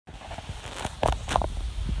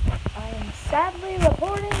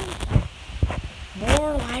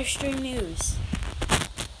more live stream news. But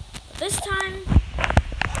this time,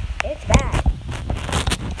 it's bad.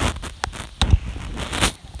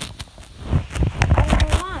 I don't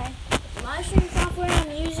know why. The live stream software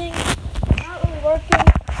I'm using is not really working.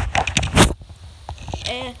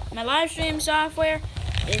 And my live stream software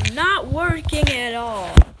is not working at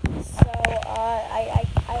all. So, I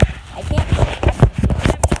can't.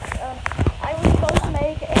 I was supposed to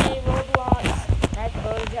make a Roblox Night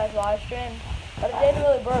Jazz live stream, but it didn't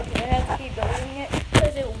really work, and I had to keep deleting it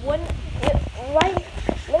because it wouldn't.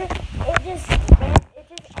 It just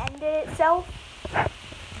ended itself.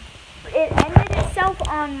 It ended itself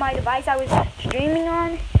on my device I was streaming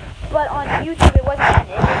on, but on YouTube it wasn't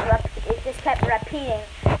ended. It just kept repeating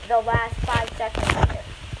the last 5 seconds of it.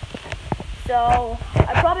 So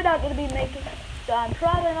I'm probably not going to be making. So I'm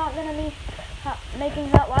probably not going to be making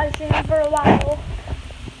that live stream for a while.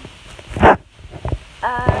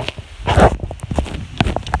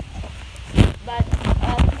 But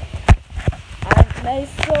I may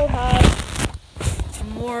still have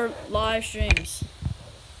more live streams.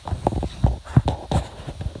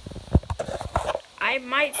 I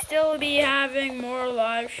might still be having more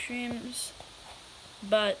live streams,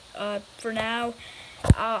 but for now,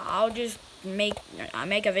 I'll just make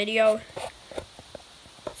a video.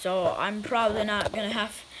 So I'm probably not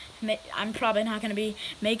gonna be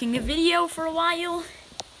making a video for a while.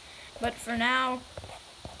 But for now,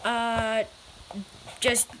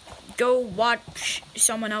 just go watch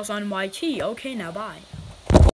someone else on YT. Okay, now bye.